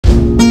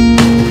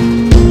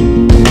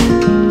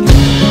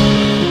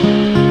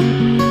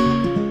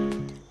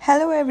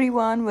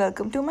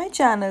welcome to my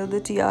channel,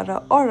 The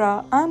Tiara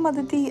Aura. I'm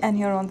Aditi and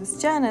here on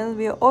this channel,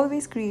 we are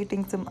always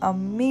creating some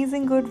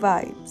amazing good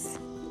vibes.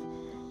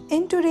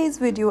 In today's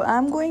video,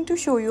 I'm going to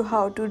show you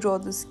how to draw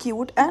this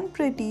cute and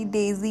pretty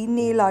daisy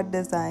nail art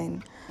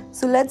design.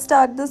 So let's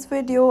start this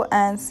video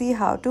and see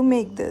how to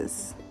make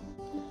this.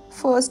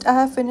 First, I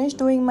have finished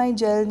doing my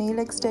gel nail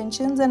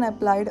extensions and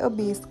applied a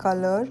base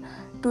color.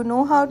 To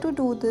know how to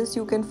do this,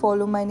 you can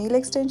follow my nail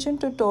extension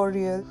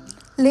tutorial.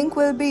 Link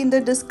will be in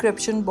the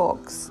description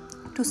box.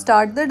 To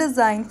start the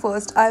design,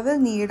 first I will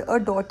need a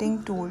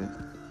dotting tool.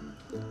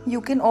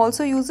 You can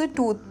also use a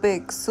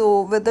toothpick.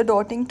 So with the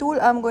dotting tool,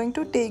 I'm going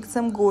to take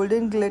some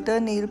golden glitter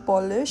nail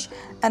polish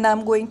and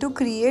I'm going to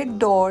create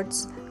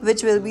dots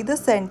which will be the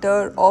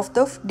center of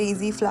the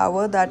daisy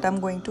flower that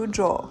I'm going to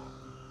draw.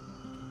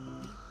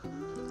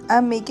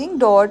 I'm making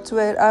dots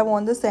where I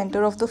want the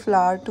center of the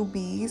flower to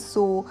be.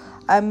 So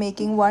I'm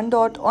making one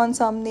dot on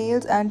some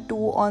nails and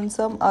two on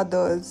some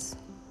others,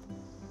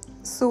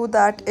 so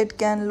that it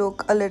can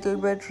look a little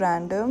bit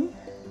random.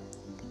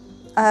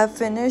 I have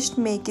finished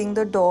making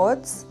the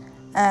dots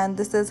and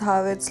this is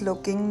how it's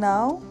looking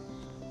now.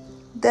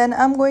 Then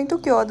I'm going to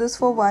cure this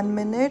for 1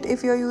 minute.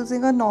 If you're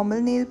using a normal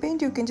nail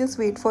paint, you can just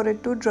wait for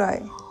it to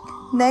dry.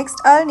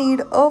 Next, I'll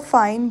need a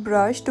fine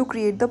brush to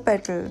create the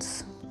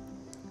petals.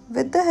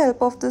 With the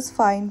help of this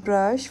fine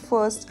brush,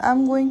 first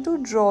I'm going to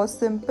draw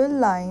simple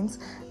lines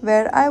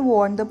where I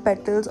want the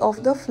petals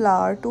of the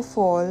flower to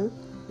fall.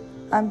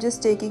 I'm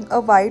just taking a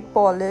white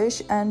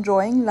polish and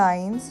drawing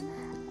lines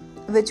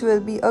which will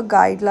be a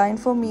guideline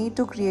for me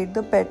to create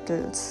the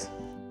petals.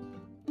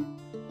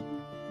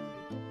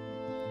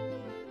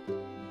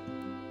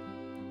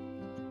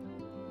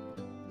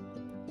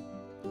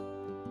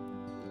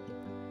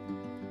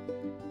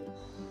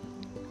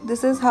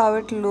 This is how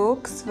it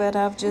looks where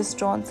I've just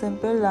drawn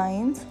simple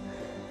lines.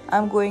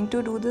 I'm going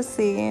to do the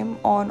same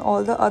on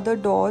all the other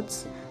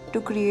dots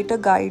to create a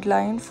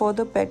guideline for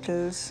the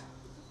petals.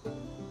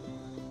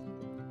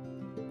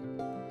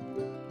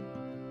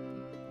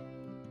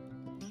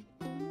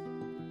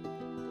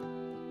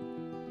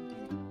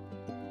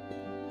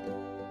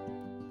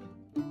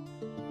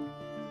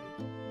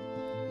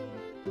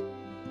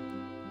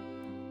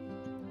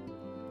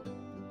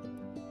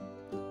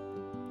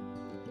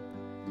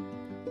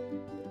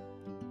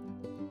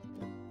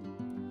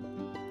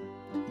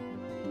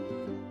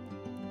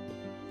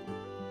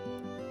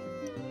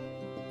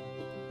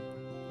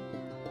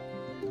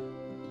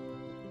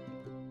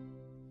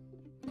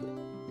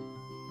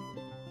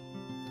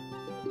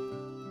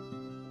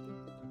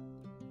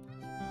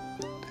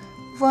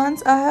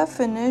 Once I have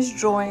finished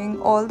drawing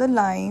all the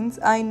lines,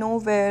 I know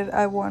where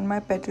I want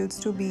my petals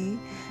to be.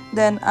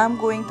 Then I'm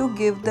going to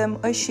give them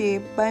a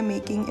shape by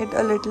making it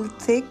a little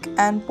thick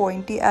and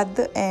pointy at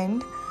the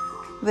end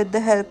with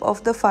the help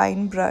of the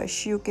fine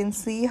brush. You can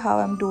see how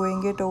I'm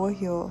doing it over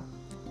here.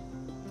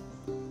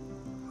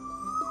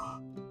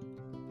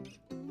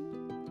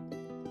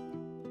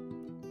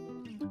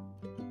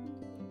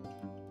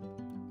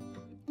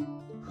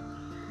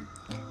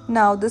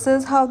 Now this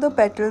is how the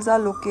petals are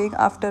looking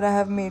after I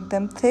have made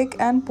them thick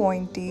and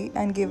pointy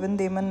and given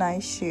them a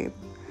nice shape.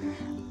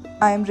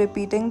 I am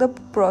repeating the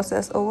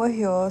process over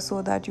here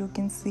so that you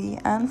can see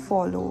and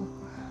follow.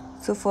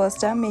 So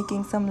first I'm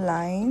making some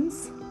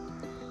lines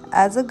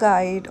as a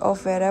guide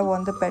of where I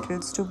want the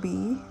petals to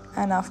be,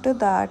 and after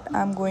that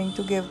I'm going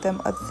to give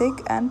them a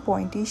thick and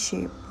pointy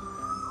shape.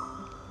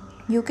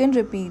 You can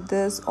repeat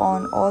this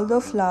on all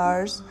the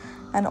flowers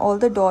and all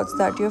the dots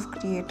that you have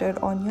created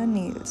on your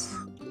nails.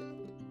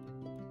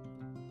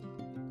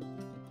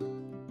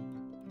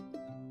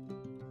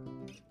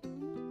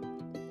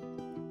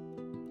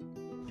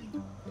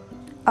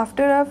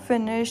 After I've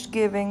finished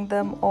giving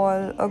them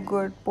all a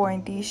good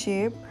pointy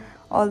shape,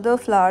 all the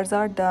flowers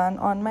are done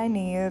on my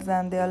nails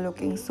and they are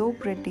looking so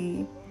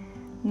pretty.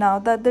 Now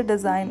that the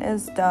design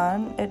is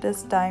done, it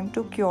is time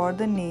to cure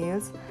the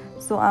nails.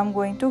 So I'm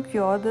going to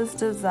cure this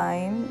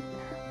design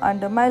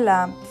under my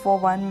lamp for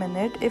 1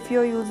 minute. If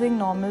you're using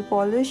normal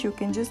polish, you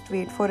can just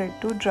wait for it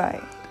to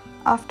dry.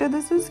 After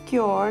this is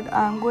cured,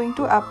 I'm going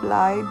to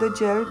apply the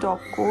gel top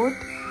coat.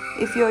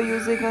 If you're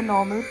using a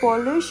normal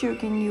polish, you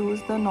can use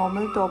the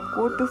normal top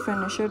coat to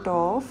finish it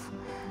off.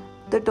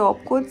 The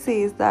top coat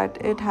says that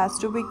it has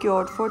to be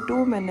cured for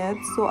 2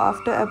 minutes. So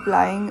after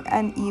applying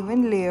an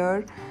even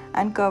layer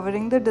and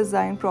covering the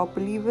design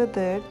properly with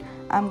it,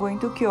 I'm going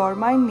to cure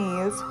my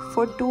nails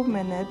for 2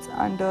 minutes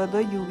under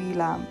the UV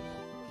lamp.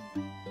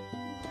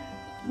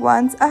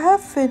 Once I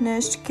have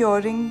finished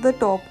curing the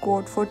top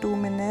coat for 2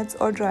 minutes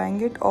or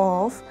drying it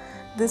off,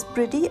 this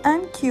pretty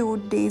and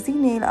cute daisy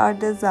nail art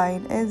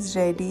design is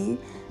ready.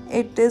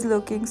 It is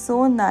looking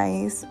so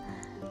nice.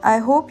 I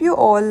hope you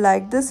all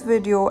like this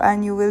video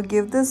and you will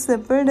give this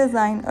simple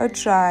design a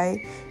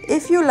try.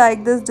 If you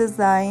like this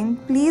design,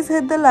 please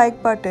hit the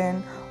like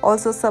button.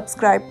 Also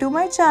subscribe to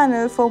my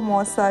channel for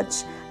more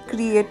such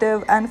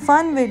creative and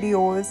fun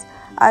videos.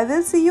 I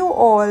will see you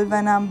all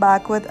when I'm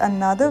back with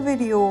another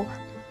video.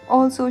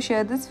 Also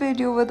share this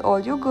video with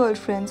all your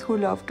girlfriends who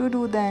love to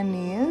do their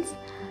nails.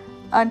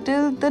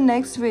 Until the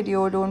next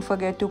video, don't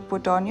forget to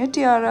put on your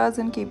tiaras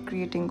and keep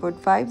creating good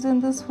vibes in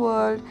this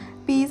world.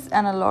 Peace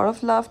and a lot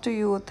of love to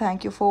you.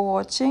 Thank you for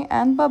watching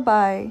and bye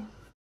bye.